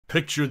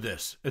Picture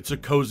this. It's a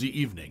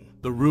cozy evening,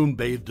 the room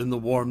bathed in the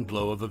warm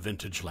glow of a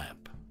vintage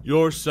lamp.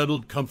 You're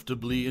settled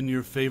comfortably in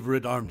your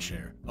favorite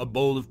armchair, a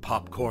bowl of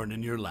popcorn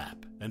in your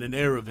lap, and an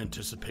air of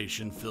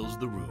anticipation fills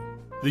the room.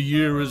 The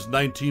year is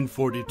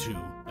 1942,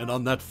 and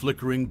on that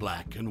flickering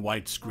black and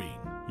white screen,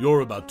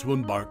 you're about to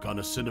embark on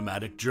a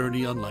cinematic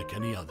journey unlike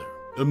any other.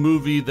 The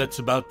movie that's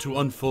about to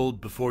unfold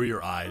before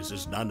your eyes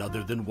is none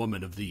other than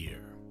Woman of the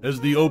Year. As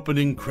the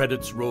opening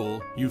credits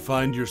roll, you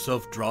find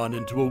yourself drawn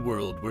into a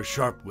world where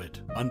sharp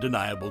wit,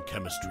 undeniable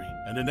chemistry,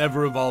 and an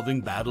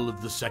ever-evolving battle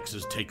of the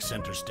sexes take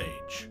center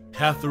stage.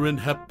 Katharine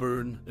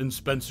Hepburn and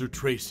Spencer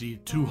Tracy,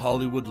 two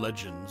Hollywood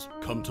legends,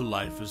 come to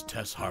life as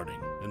Tess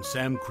Harding and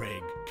Sam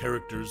Craig,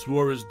 characters who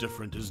are as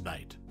different as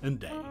night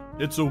and day.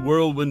 It's a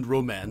whirlwind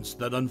romance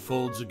that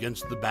unfolds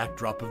against the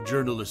backdrop of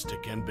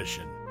journalistic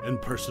ambition and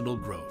personal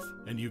growth,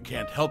 and you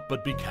can't help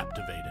but be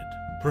captivated.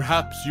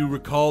 Perhaps you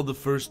recall the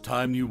first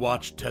time you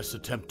watched Tess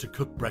attempt to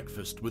cook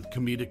breakfast with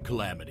comedic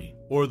calamity,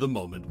 or the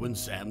moment when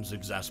Sam's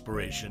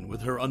exasperation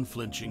with her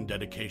unflinching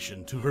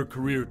dedication to her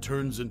career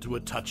turns into a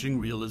touching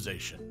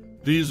realization.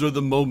 These are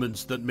the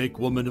moments that make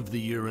Woman of the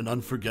Year an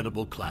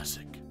unforgettable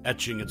classic,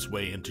 etching its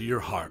way into your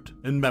heart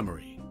and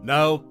memory.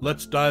 Now,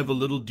 let's dive a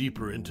little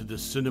deeper into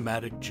this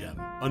cinematic gem,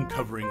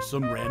 uncovering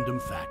some random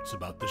facts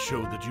about the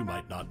show that you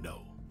might not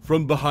know.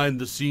 From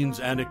behind-the-scenes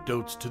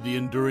anecdotes to the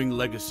enduring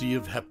legacy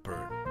of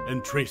Hepburn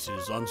and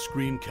Tracy's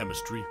on-screen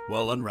chemistry,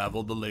 we'll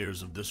unravel the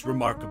layers of this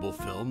remarkable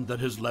film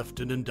that has left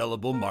an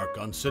indelible mark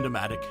on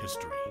cinematic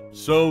history.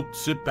 So,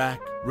 sit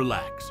back,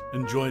 relax,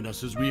 and join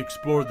us as we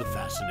explore the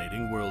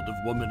fascinating world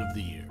of Woman of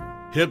the Year.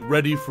 Get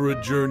ready for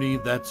a journey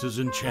that's as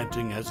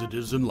enchanting as it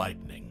is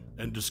enlightening,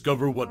 and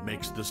discover what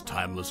makes this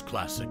timeless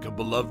classic a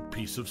beloved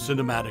piece of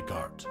cinematic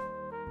art.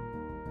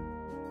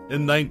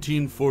 In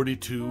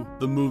 1942,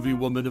 the movie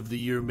Woman of the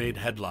Year made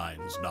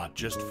headlines not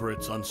just for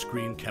its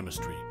on-screen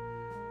chemistry,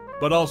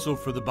 but also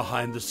for the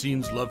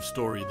behind-the-scenes love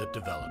story that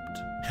developed.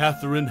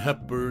 Katharine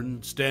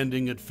Hepburn,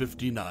 standing at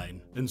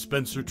 59, and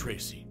Spencer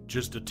Tracy,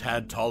 just a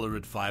tad taller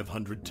at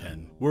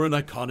 510, were an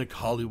iconic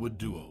Hollywood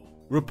duo.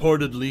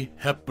 Reportedly,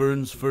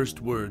 Hepburn's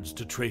first words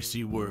to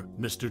Tracy were,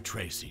 "Mr.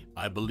 Tracy,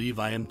 I believe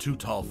I am too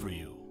tall for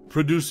you."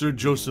 Producer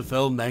Joseph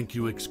L.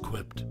 Mankiewicz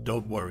quipped,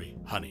 "Don't worry,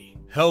 honey.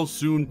 Hell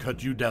soon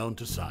cut you down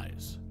to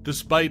size."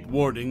 Despite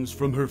warnings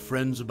from her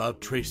friends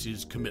about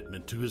Tracy's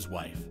commitment to his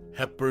wife,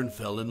 Hepburn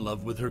fell in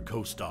love with her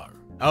co-star.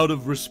 Out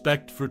of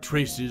respect for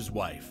Tracy's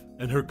wife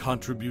and her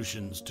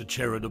contributions to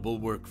charitable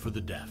work for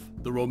the deaf,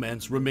 the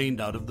romance remained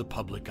out of the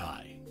public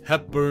eye.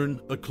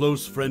 Hepburn, a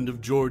close friend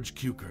of George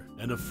Cukor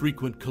and a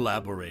frequent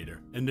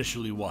collaborator,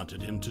 initially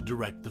wanted him to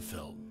direct the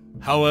film.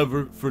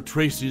 However, for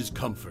Tracy's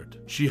comfort,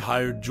 she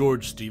hired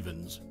George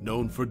Stevens,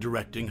 known for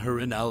directing her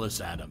in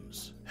Alice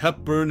Adams.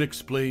 Hepburn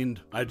explained,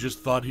 "I just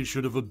thought he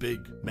should have a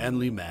big,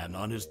 manly man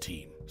on his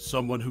team,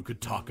 someone who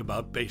could talk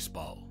about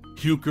baseball."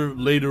 Cukor,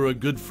 later a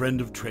good friend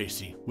of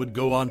Tracy, would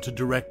go on to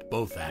direct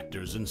both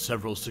actors in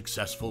several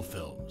successful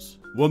films.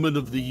 Woman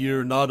of the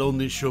Year not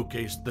only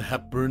showcased the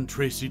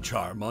Hepburn-Tracy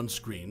charm on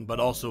screen, but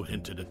also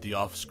hinted at the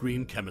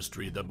off-screen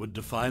chemistry that would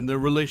define their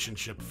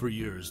relationship for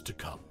years to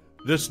come.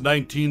 This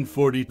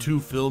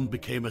 1942 film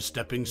became a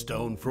stepping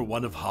stone for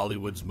one of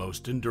Hollywood's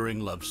most enduring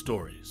love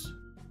stories.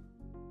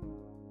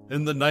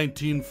 In the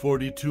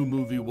 1942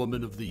 movie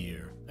Woman of the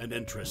Year, an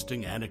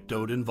interesting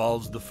anecdote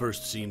involves the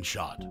first scene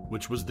shot,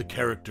 which was the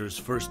character's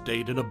first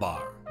date in a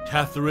bar.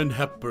 Katharine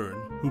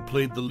Hepburn, who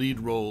played the lead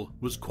role,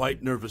 was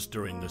quite nervous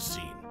during this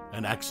scene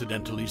and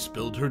accidentally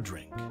spilled her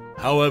drink.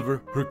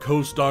 However, her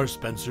co-star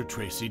Spencer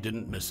Tracy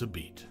didn't miss a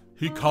beat.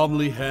 He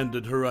calmly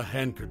handed her a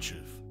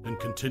handkerchief and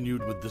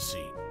continued with the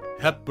scene.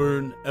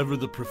 Hepburn, ever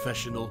the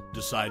professional,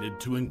 decided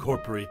to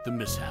incorporate the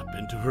mishap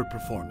into her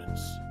performance.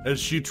 As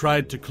she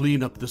tried to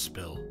clean up the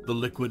spill, the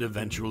liquid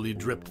eventually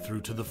dripped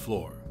through to the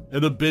floor.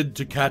 In a bid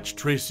to catch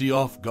Tracy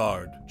off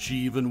guard, she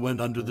even went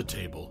under the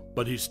table,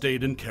 but he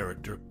stayed in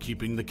character,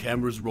 keeping the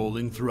cameras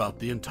rolling throughout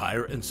the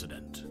entire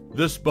incident.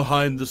 This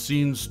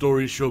behind-the-scenes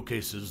story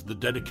showcases the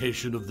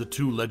dedication of the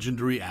two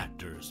legendary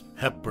actors,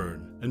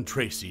 Hepburn and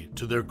Tracy,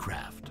 to their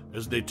craft,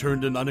 as they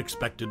turned an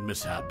unexpected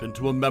mishap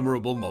into a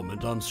memorable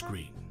moment on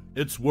screen.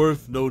 It's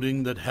worth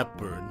noting that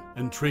Hepburn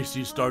and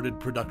Tracy started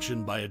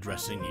production by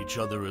addressing each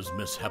other as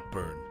Miss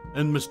Hepburn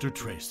and Mr.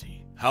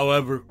 Tracy.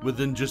 However,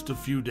 within just a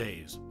few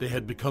days, they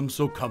had become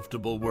so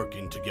comfortable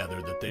working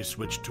together that they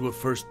switched to a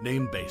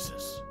first-name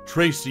basis.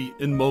 Tracy,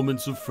 in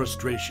moments of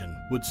frustration,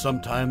 would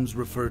sometimes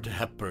refer to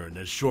Hepburn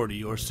as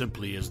Shorty or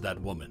simply as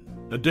that woman.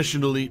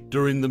 Additionally,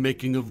 during the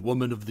making of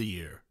Woman of the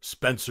Year,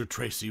 Spencer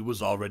Tracy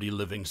was already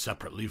living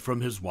separately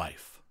from his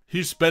wife.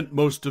 He spent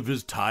most of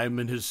his time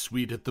in his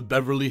suite at the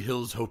Beverly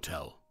Hills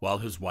Hotel, while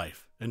his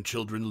wife and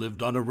children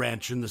lived on a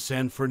ranch in the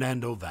San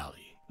Fernando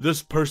Valley.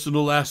 This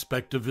personal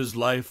aspect of his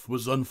life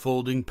was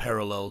unfolding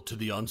parallel to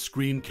the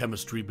on-screen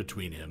chemistry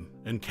between him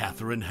and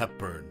Katharine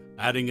Hepburn,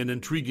 adding an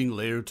intriguing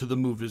layer to the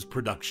movie's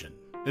production.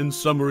 In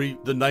summary,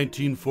 the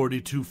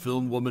 1942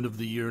 film Woman of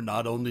the Year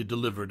not only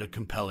delivered a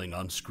compelling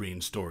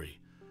on-screen story,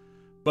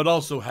 but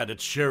also had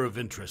its share of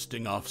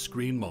interesting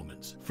off-screen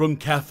moments, from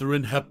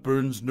Katharine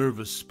Hepburn's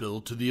nervous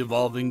spill to the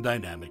evolving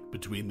dynamic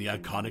between the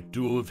iconic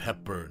duo of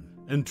Hepburn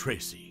and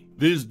Tracy.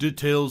 These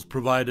details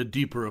provide a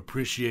deeper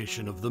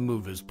appreciation of the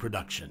movie's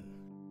production.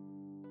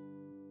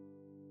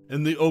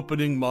 In the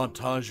opening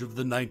montage of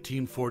the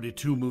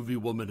 1942 movie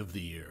Woman of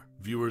the Year,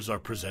 viewers are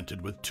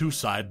presented with two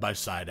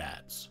side-by-side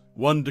ads.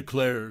 One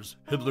declares,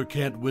 "Hitler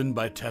can't win"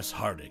 by Tess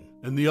Harding,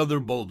 and the other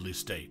boldly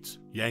states,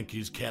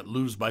 "Yankees can't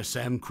lose" by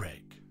Sam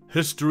Craig.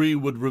 History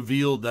would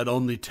reveal that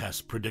only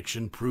Tess'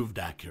 prediction proved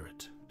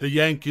accurate. The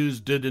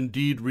Yankees did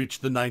indeed reach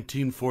the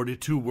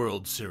 1942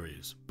 World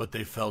Series, but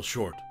they fell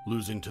short,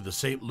 losing to the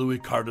St. Louis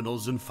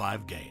Cardinals in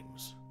 5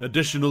 games.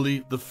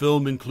 Additionally, the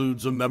film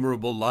includes a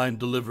memorable line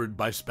delivered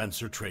by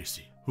Spencer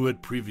Tracy, who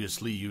had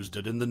previously used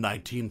it in the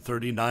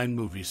 1939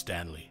 movie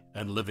Stanley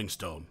and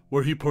Livingstone,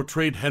 where he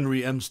portrayed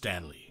Henry M.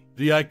 Stanley.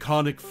 The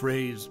iconic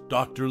phrase,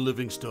 "Dr.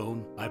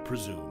 Livingstone, I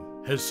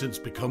presume," has since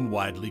become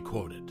widely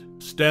quoted.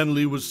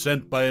 Stanley was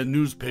sent by a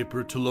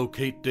newspaper to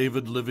locate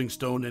David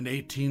Livingstone in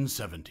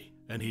 1870,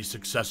 and he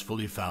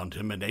successfully found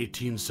him in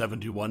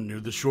 1871 near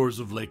the shores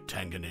of Lake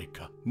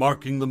Tanganyika,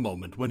 marking the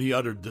moment when he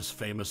uttered this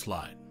famous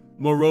line.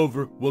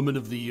 Moreover, Woman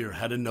of the Year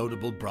had a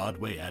notable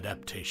Broadway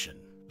adaptation.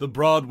 The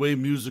Broadway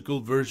musical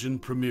version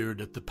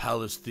premiered at the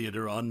Palace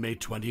Theater on May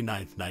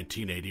 29,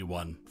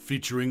 1981,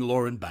 featuring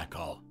Lauren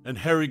Bacall and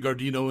Harry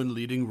Gardino in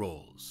leading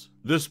roles.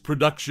 This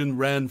production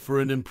ran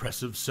for an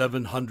impressive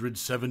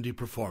 770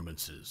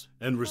 performances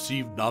and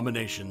received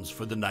nominations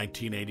for the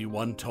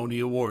 1981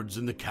 Tony Awards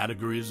in the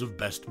categories of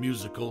Best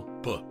Musical,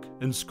 Book,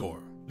 and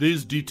Score.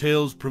 These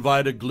details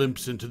provide a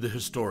glimpse into the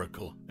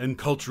historical and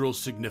cultural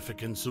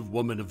significance of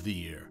Woman of the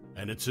Year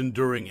and its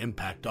enduring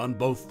impact on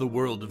both the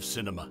world of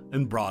cinema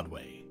and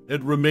Broadway.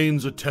 It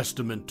remains a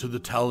testament to the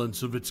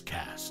talents of its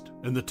cast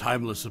and the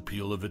timeless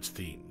appeal of its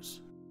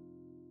themes.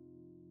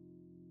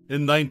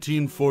 In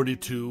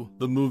 1942,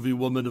 the movie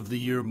Woman of the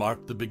Year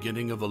marked the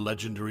beginning of a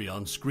legendary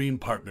on-screen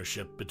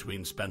partnership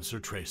between Spencer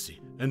Tracy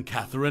and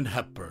Katharine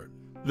Hepburn.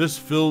 This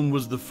film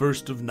was the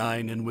first of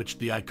 9 in which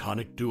the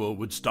iconic duo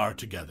would star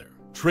together.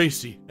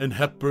 Tracy and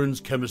Hepburn's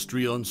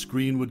chemistry on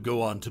screen would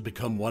go on to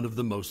become one of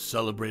the most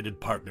celebrated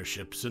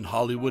partnerships in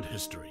Hollywood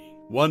history.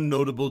 One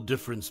notable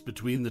difference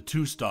between the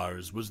two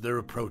stars was their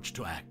approach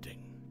to acting.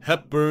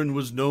 Hepburn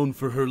was known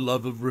for her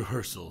love of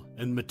rehearsal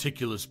and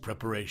meticulous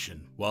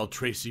preparation, while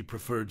Tracy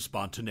preferred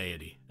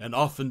spontaneity and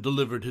often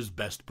delivered his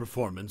best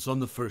performance on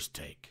the first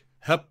take.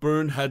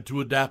 Hepburn had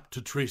to adapt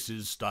to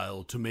Tracy's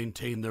style to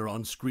maintain their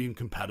on-screen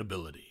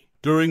compatibility.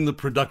 During the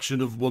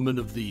production of Woman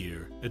of the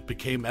Year, it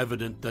became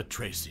evident that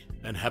Tracy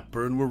and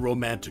Hepburn were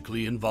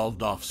romantically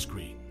involved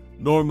off-screen.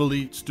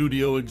 Normally,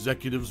 studio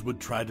executives would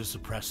try to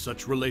suppress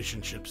such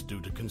relationships due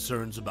to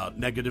concerns about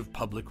negative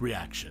public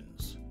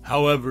reactions.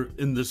 However,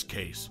 in this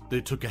case, they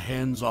took a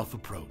hands-off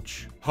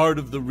approach. Part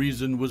of the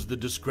reason was the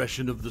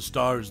discretion of the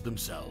stars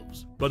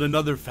themselves, but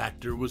another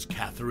factor was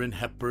Katharine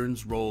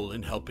Hepburn's role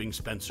in helping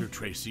Spencer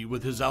Tracy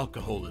with his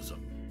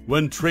alcoholism.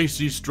 When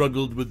Tracy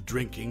struggled with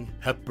drinking,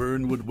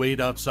 Hepburn would wait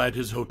outside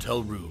his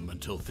hotel room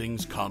until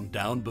things calmed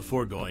down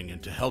before going in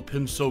to help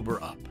him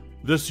sober up.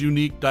 This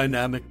unique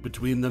dynamic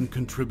between them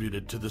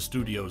contributed to the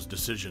studio's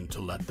decision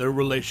to let their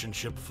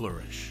relationship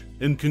flourish.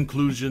 In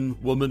conclusion,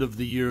 Woman of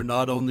the Year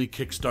not only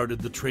kickstarted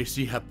the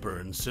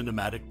Tracy-Hepburn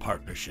cinematic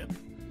partnership,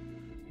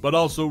 but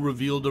also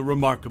revealed a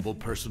remarkable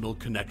personal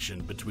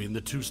connection between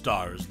the two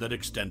stars that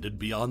extended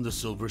beyond the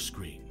silver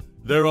screen.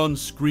 Their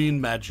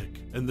on-screen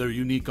magic and their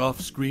unique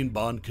off-screen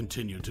bond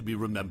continue to be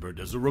remembered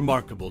as a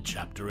remarkable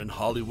chapter in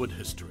Hollywood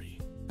history.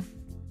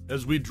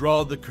 As we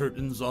draw the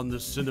curtains on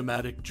this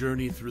cinematic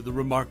journey through the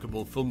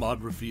remarkable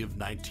filmography of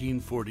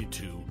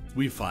 1942,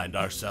 we find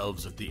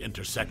ourselves at the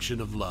intersection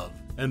of love,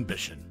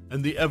 ambition,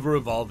 and the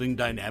ever-evolving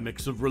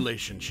dynamics of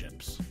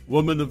relationships.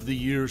 Woman of the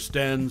Year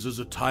stands as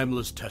a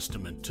timeless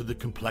testament to the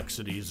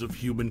complexities of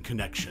human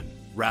connection,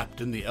 wrapped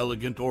in the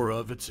elegant aura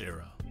of its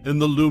era. In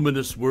the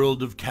luminous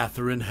world of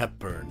Katharine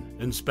Hepburn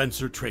and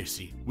Spencer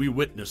Tracy, we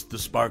witnessed the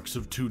sparks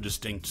of two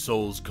distinct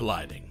souls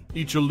colliding,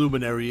 each a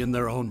luminary in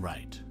their own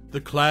right. The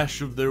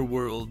clash of their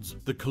worlds,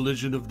 the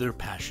collision of their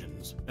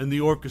passions, and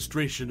the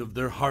orchestration of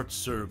their hearts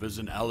serve as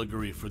an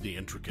allegory for the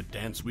intricate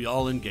dance we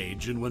all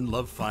engage in when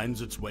love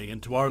finds its way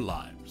into our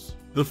lives.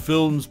 The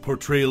film's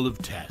portrayal of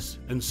Tess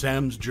and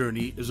Sam's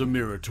journey is a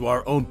mirror to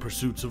our own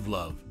pursuits of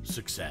love,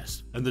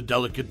 success, and the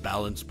delicate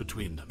balance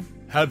between them.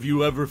 Have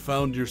you ever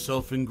found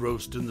yourself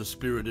engrossed in the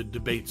spirited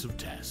debates of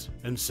Tess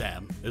and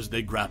Sam as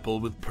they grapple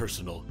with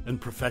personal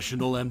and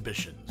professional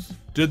ambitions?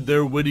 Did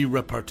their witty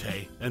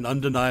repartee and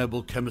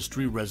undeniable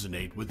chemistry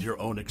resonate with your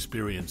own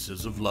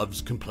experiences of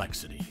love's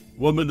complexity?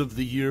 Woman of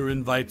the Year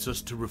invites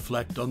us to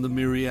reflect on the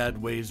myriad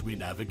ways we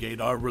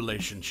navigate our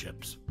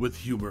relationships with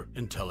humor,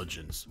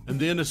 intelligence, and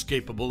the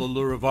inescapable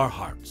allure of our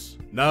hearts.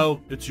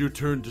 Now, it's your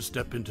turn to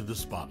step into the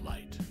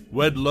spotlight.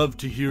 We'd love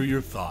to hear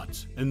your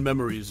thoughts and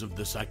memories of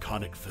this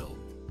iconic film.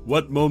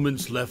 What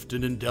moments left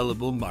an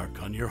indelible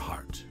mark on your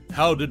heart?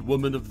 How did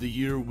Woman of the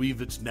Year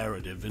weave its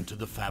narrative into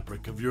the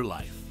fabric of your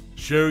life?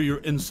 Share your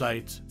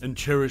insights and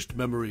cherished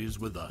memories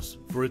with us,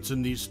 for it's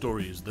in these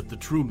stories that the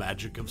true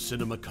magic of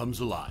cinema comes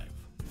alive.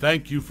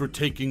 Thank you for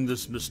taking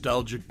this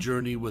nostalgic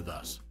journey with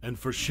us, and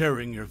for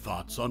sharing your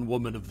thoughts on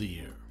Woman of the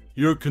Year.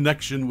 Your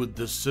connection with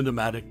this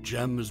cinematic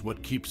gem is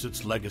what keeps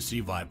its legacy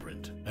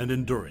vibrant and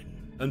enduring.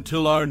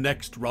 Until our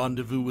next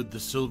rendezvous with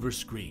the silver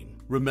screen,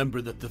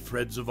 remember that the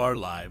threads of our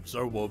lives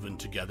are woven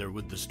together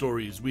with the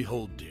stories we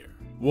hold dear.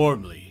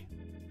 Warmly,